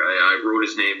 Fuck, I wrote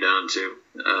his name down too,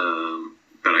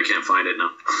 but I can't find it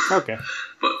now. Okay.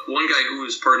 But one guy who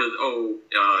was part of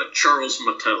Charles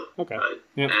Martel, right?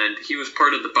 And he was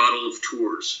part of the Battle of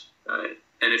Tours, right?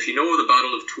 And if you know the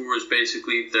Battle of Tours,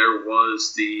 basically there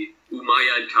was the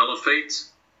Umayyad Caliphate,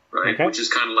 right? Which is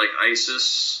kind of like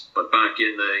ISIS, but back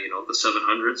in the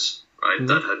 700s, right? Mm-hmm.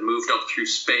 That had moved up through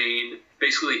Spain,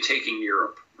 basically taking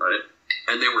Europe, right?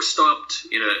 And they were stopped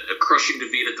in a crushing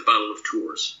defeat at the Battle of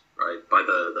Tours, right? By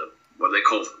what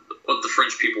the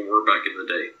French people were back in the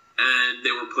day. And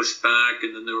they were pushed back,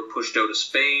 and then they were pushed out of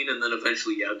Spain, and then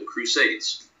eventually you had the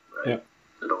Crusades, right? Yeah.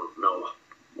 I don't know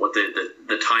what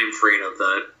the time frame of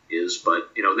that is,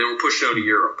 but they were pushed out of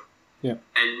Europe. Yeah.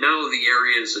 And now the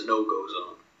area is a no-go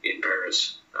zone in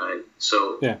Paris, right?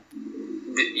 So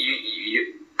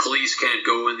police can't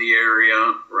go in the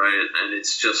area, right? And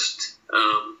it's just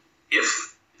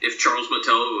if Charles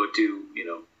Martel were to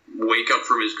wake up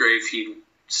from his grave, he'd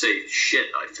say,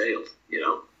 "Shit, I failed,"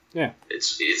 Yeah.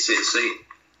 It's insane.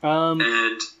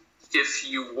 And if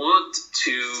you want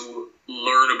to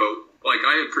learn about, like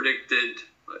I had predicted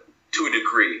to a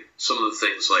degree, some of the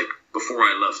things like before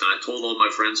I left, and I told all my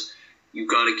friends, you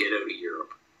got to get out of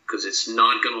Europe because it's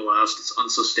not going to last. It's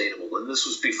unsustainable. And this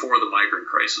was before the migrant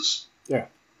crisis. Yeah.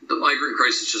 The migrant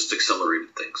crisis just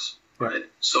accelerated things, right?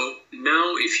 So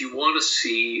now if you want to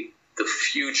see the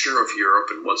future of Europe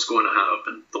and what's going to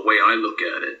happen, the way I look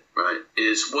at it, right,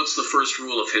 is what's the first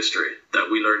rule of history that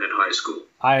we learned in high school?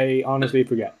 I honestly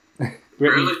forget.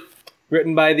 Really?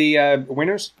 Written by the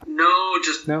winners? No.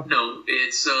 No.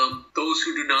 It's those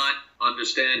who do not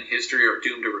understand history are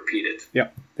doomed to repeat it. Yeah,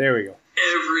 there we go.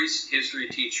 Every history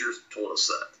teacher told us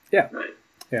that. Yeah. Right?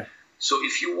 Yeah. So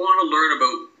if you want to learn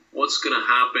about what's going to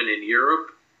happen in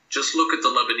Europe, just look at the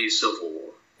Lebanese Civil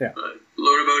War. Yeah.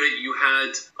 Learn about it. You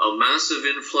had a massive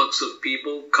influx of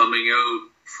people coming out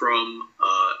from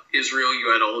Israel.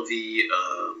 You had all the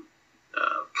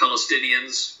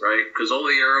Palestinians, right? Because all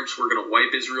the Arabs were going to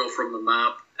wipe Israel from the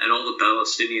map, and all the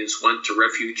Palestinians went to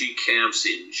refugee camps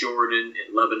in Jordan,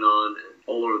 in Lebanon, and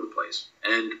all over the place.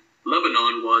 And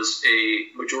Lebanon was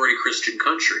a majority Christian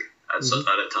country at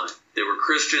a time. They were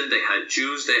Christian, they had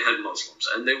Jews, they had Muslims,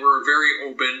 and they were a very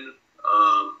open,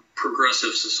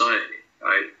 progressive society,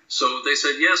 right? So they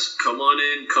said, yes, come on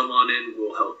in,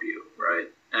 we'll help you, right?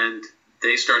 And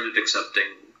they started accepting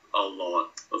a lot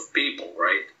of people,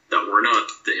 right, that were not,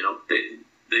 they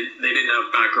didn't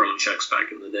have background checks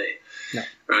back in the day,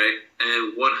 right?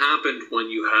 And what happened when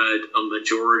you had a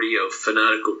majority of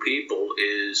fanatical people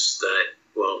is that,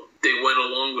 well, they went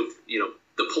along with,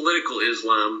 the political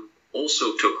Islam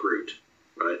also took root,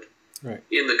 right,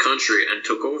 in the country and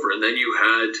took over. And then you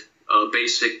had a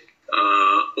basic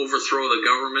overthrow of the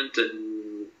government,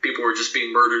 and people were just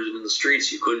being murdered in the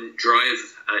streets. You couldn't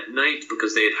drive at night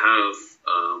because they'd have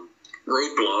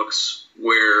roadblocks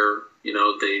where,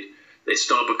 they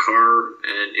stop a car,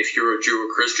 and if you're a Jew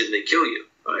or Christian, they kill you,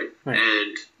 right?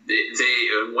 And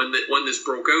when this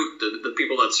broke out, the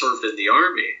people that served in the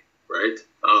army, right,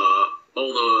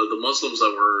 all the Muslims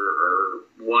that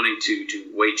were wanting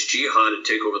to wage jihad and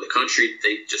take over the country,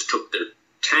 they just took their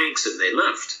tanks and they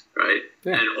left, right?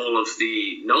 And all of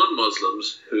the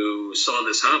non-Muslims who saw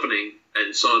this happening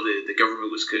and saw the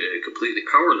government was completely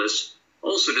powerless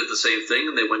also did the same thing,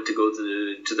 and they went to go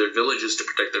to their villages to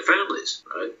protect their families,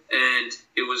 right? And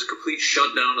it was a complete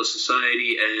shutdown of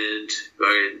society, and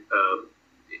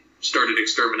started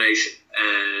extermination.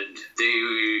 And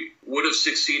they would have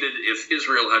succeeded if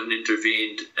Israel hadn't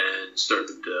intervened and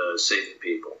started saving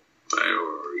people, right?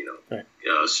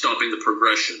 Or stopping the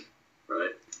progression,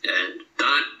 right? And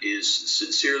that is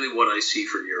sincerely what I see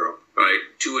for Europe, right?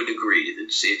 To a degree,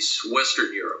 it's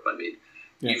Western Europe. I mean,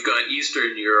 you've got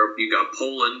Eastern Europe, you've got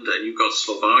Poland, and you've got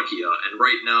Slovakia. And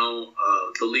right now,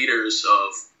 the leaders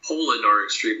of Poland are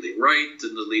extremely right,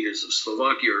 and the leaders of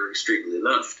Slovakia are extremely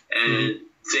left. And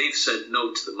they've said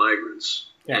no to the migrants.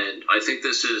 And I think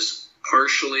this is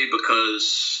partially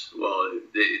because, well,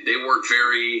 they work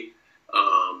very...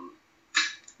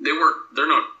 they're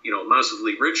not,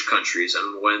 massively rich countries,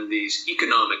 and when these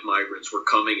economic migrants were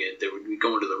coming in, they would be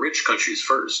going to the rich countries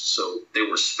first, so they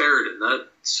were spared in that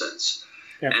sense.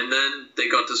 And then they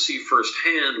got to see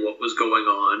firsthand what was going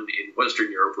on in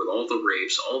Western Europe with all the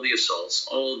rapes, all the assaults,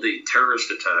 all the terrorist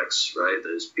attacks, right?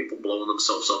 There's people blowing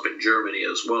themselves up in Germany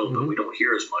as well, but we don't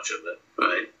hear as much of it,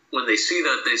 right? When they see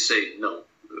that, they say, no,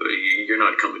 you're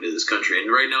not coming to this country.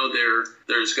 And right now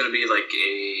there's going to be like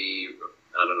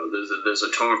there's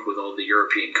a talk with all the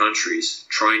European countries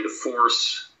trying to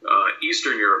force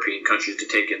Eastern European countries to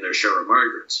take in their share of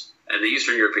migrants. And the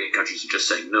Eastern European countries are just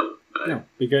saying no. Right? No,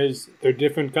 because they're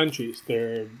different countries.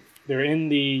 They're in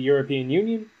the European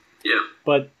Union. Yeah.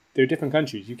 But they're different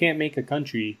countries. You can't make a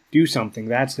country do something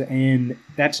that's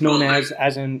known as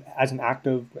an act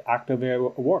of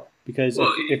war. Because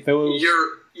if those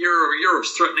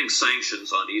Europe's threatening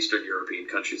sanctions on Eastern European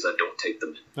countries that don't take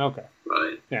them in. Okay.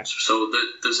 Right. Yeah. So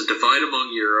there's a divide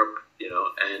among Europe,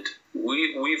 and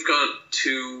we've got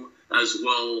to as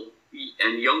well.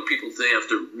 And young people today have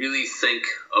to really think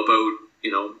about,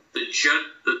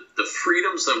 the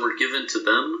freedoms that were given to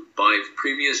them by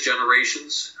previous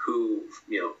generations who,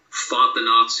 fought the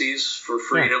Nazis for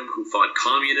freedom, who fought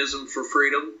communism for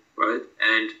freedom, right?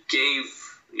 And gave,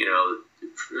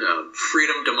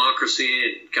 freedom, democracy,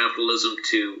 and capitalism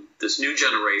to this new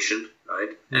generation,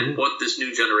 right? And what this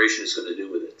new generation is going to do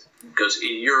with it. Because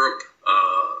in Europe,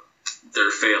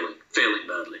 they're failing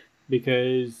badly.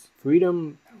 Because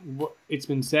freedom... It's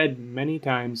been said many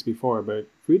times before, but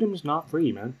freedom's not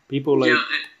free, man. And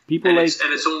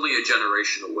it's only a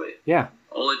generation away. Yeah.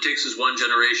 All it takes is one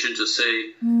generation to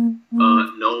say,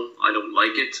 no, I don't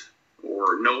like it,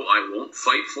 or no, I won't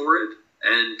fight for it,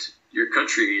 and your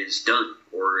country is done,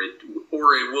 or it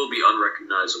will be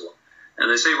unrecognizable. And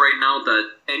they say right now that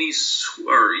any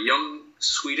young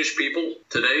Swedish people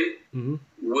today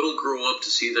will grow up to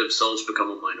see themselves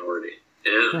become a minority.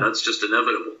 That's just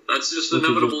inevitable. That's just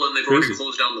inevitable, and they've already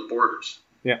closed down the borders.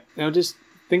 Yeah. Now just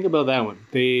think about that one.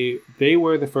 They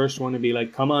were the first one to be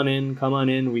like, come on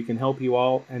in, we can help you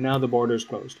all, and now the border's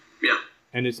closed. Yeah.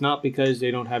 And it's not because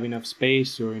they don't have enough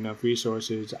space or enough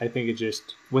resources. I think it's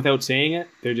just, without saying it,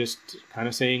 they're just kind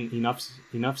of saying enough's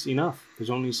enough. There's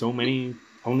only so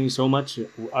much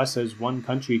us as one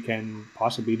country can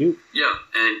possibly do. Yeah,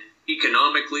 and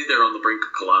economically, they're on the brink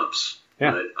of collapse.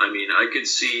 Yeah. Right? I mean, I could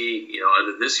see,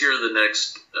 either this year or the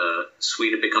next,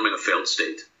 Sweden becoming a failed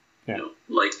state. Yeah.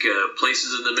 Like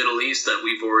places in the Middle East that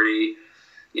we've already,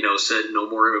 said no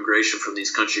more immigration from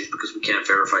these countries because we can't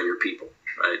verify your people,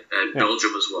 right? And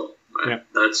Belgium as well, right? Yeah.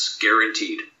 That's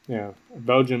guaranteed. Yeah,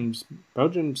 Belgium's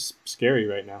scary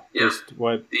right now. Yeah. Just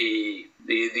what the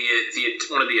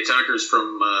one of the attackers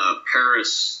from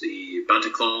Paris, the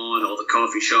Bataclan, all the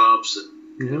coffee shops,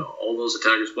 and all those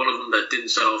attackers. One of them that didn't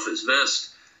set off his vest.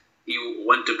 He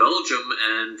went to Belgium,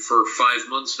 and for 5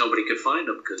 months nobody could find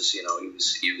him because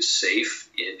he was safe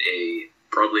in a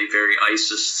probably very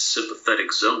ISIS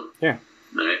sympathetic zone. Yeah.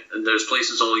 Right? And there's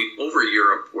places all over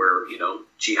Europe where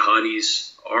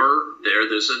jihadis are there.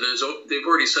 They've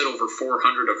already said over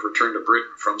 400 have returned to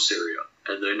Britain from Syria,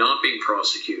 and they're not being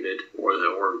prosecuted, or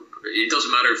it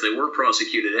doesn't matter if they were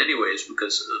prosecuted anyways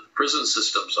because the prison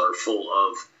systems are full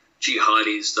of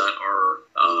jihadis that are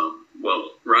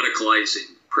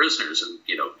radicalizing prisoners, and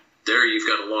there you've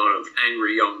got a lot of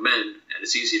angry young men, and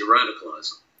it's easy to radicalize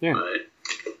them. Yeah.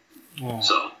 Right?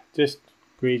 So just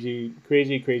crazy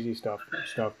stuff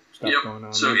going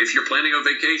on. So if you're planning a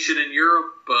vacation in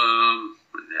Europe,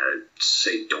 I'd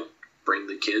say don't bring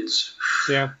the kids.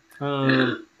 Yeah.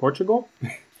 Portugal?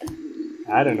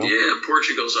 I don't know. Yeah,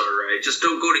 Portugal's all right. Just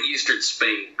don't go to Eastern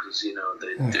Spain because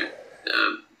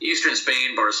Eastern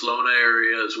Spain, Barcelona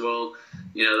area as well.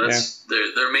 That's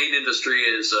their main industry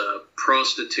is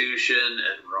prostitution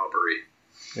and robbery.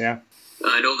 Yeah.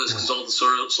 I know this because all the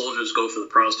soldiers go for the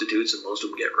prostitutes and most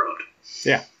of them get robbed.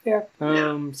 Yeah.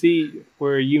 Yeah. See,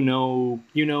 where you know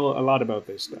a lot about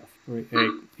this stuff. Like,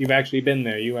 you've actually been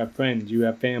there. You have friends. You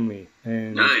have family.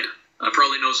 And yeah. I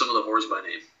probably know some of the whores by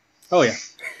name. Oh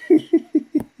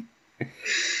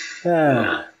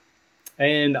yeah.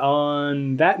 And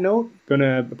on that note,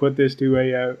 gonna put this to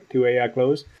a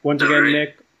close. Once again, right.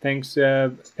 Nick, thanks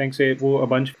a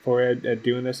bunch for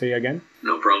doing this again.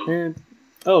 No problem.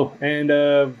 And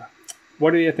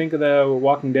what do you think of the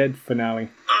Walking Dead finale?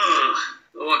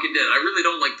 The Walking Dead. I really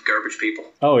don't like the garbage people.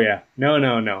 Oh yeah,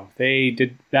 no. They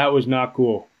did. That was not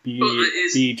cool.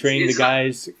 Betraying the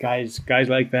guys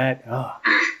like that. Oh.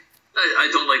 I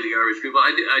don't like the garbage people.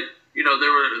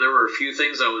 There were a few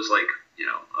things I was like,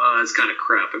 it's kind of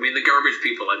crap. I mean, the garbage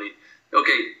people. I mean,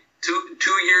 okay, 2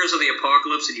 years of the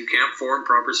apocalypse and you can't form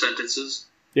proper sentences.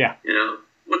 Yeah.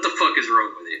 What the fuck is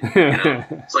wrong with you?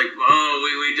 It's like,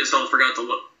 we just all forgot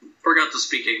to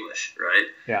speak English, right?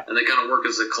 Yeah. And they kind of work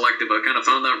as a collective. I kind of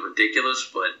found that ridiculous,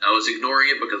 but I was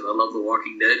ignoring it because I love The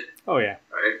Walking Dead. Oh yeah.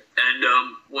 Right. And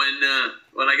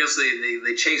when I guess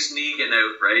they chased Negan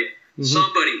out, right? Mm-hmm.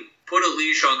 Somebody put a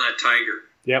leash on that tiger.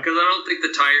 Yep. Because I don't think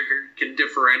the tiger can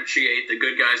differentiate the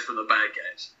good guys from the bad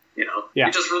guys. Yeah.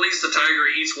 He just released the tiger,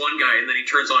 eats one guy, and then he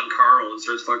turns on Carl and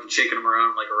starts fucking shaking him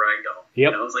around like a rag doll.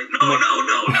 Yep. I was like, no,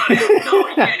 not him. No,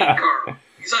 he can't eat Carl.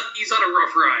 He's on a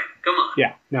rough ride. Come on.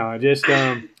 Yeah. No, just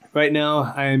right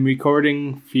now I'm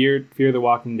recording Fear the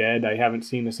Walking Dead. I haven't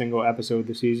seen a single episode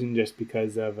this season just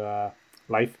because of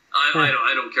life.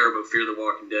 I don't care about Fear the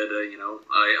Walking Dead.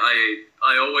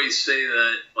 I always say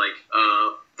that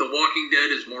The Walking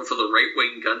Dead is more for the right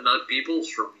wing gun nut peoples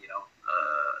from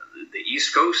the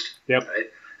East Coast. Yep. Right?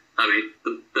 I mean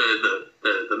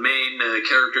the main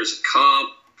character is a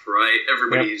cop. Right,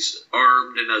 everybody's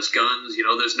armed and has guns.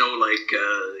 There's no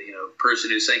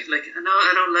person who's saying like, no,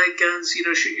 I don't like guns.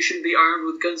 You shouldn't be armed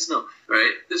with guns. No,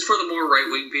 right. It's for the more right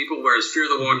wing people. Whereas Fear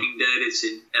the Walking Dead, it's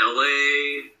in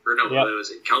L.A. or no, it was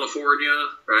in California.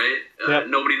 Right,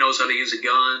 nobody knows how to use a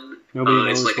gun. Nobody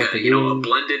knows it's like a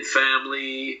blended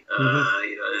family.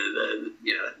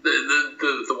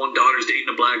 The one daughter's dating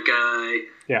a black guy.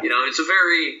 Yeah. It's a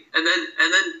very and then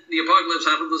the apocalypse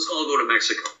happens. Let's all go to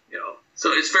Mexico. So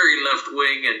it's very left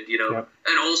wing, and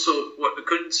and also what I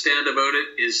couldn't stand about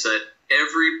it is that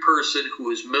every person who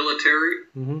is military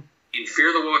in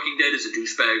Fear the Walking Dead is a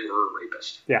douchebag or a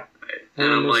rapist. Yeah, right?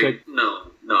 And I'm like, no,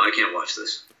 I can't watch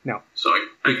this. No, so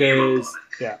I gave up on it.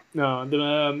 Yeah. No,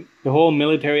 the whole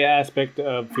military aspect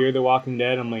of Fear the Walking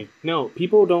Dead, I'm like, no,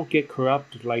 people don't get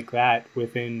corrupt like that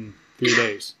within 3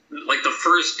 days. Like the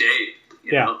first day,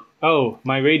 you know? Oh,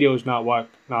 my radio's not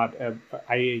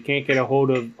I can't get a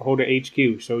hold of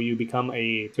HQ, so you become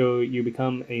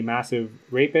a massive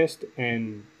rapist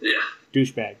and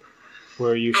douchebag,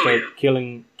 where you start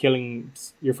killing.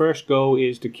 Your first goal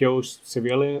is to kill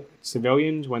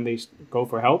civilians when they go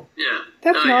for help. Yeah,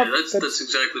 that's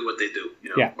exactly what they do. You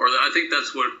know? Yeah, or I think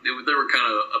that's what they were kind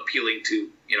of appealing to.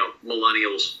 You know,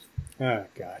 millennials. Oh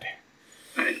God.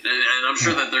 Right. And I'm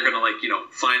sure that they're going to,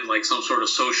 find, some sort of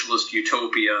socialist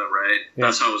utopia, right? Yeah.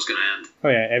 That's how it's going to end. Oh,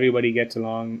 yeah. Everybody gets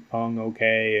along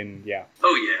okay, and yeah.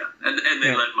 Oh, yeah. And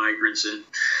they let migrants in.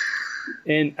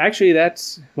 And actually,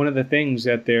 that's one of the things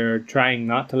that they're trying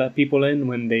not to let people in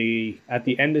when they, at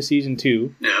the end of season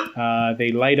 2,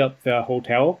 they light up the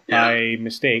hotel by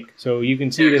mistake. So you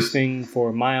can see this thing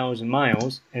for miles and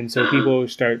miles. And so people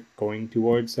start going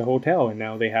towards the hotel. And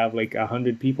now they have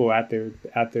 100 people at their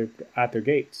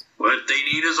gates. What they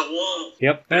need is a wall.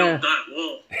 Yep. Build that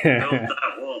wall. Build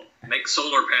that wall. Make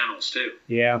solar panels, too.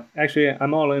 Yeah. Actually,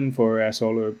 I'm all in for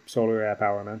solar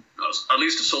power, man. At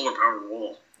least a solar powered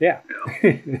wall. Yeah.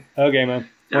 Okay, man.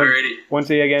 Alrighty.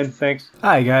 Once again, thanks.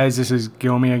 Hi, guys. This is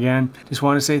Gilmy again. Just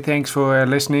want to say thanks for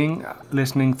listening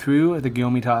through the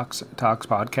Gilmy Talks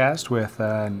podcast with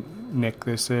Nick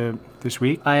this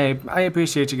week. I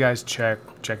appreciate you guys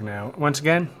checking out. Once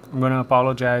again, I'm going to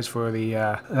apologize for the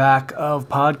lack of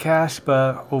podcast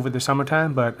over the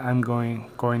summertime, but I'm going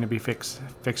to be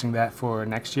fixing that for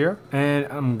next year. And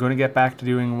I'm going to get back to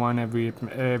doing one every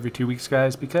 2 weeks,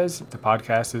 guys, because the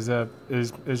podcast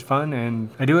is fun, and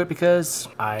I do it because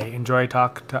I enjoy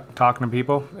talking to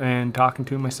people and talking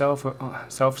to myself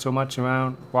so much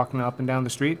around walking up and down the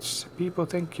streets. People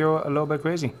think you're a little bit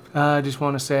crazy. I just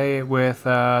want to say, with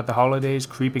the holidays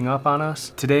creeping up on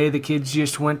us, today the kids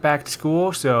just went back to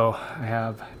school, so I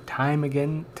have time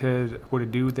again to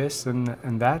do this and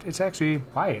that. It's actually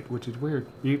quiet, which is weird.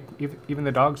 Even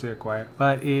the dogs are quiet.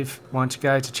 But if I want you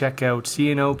guys to check out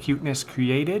C&O Cuteness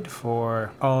Created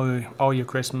for all your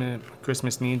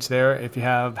Christmas needs there. If you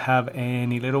have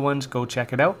any little ones, go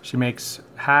check it out. She makes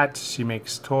hats, she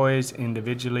makes toys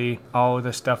individually, all the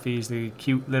stuffies, the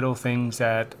cute little things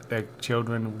that the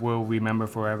children will remember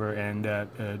forever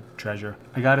and treasure.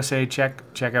 I gotta say, check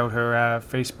out her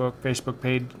Facebook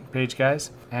page,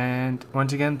 guys. And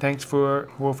once again, thanks for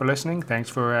listening. Thanks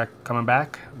for coming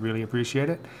back. Really appreciate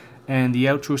it. And the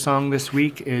outro song this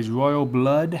week is Royal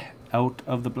Blood, Out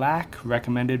of the Black,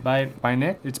 recommended by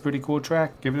Nick. It's a pretty cool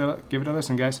track. Give it a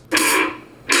listen, guys.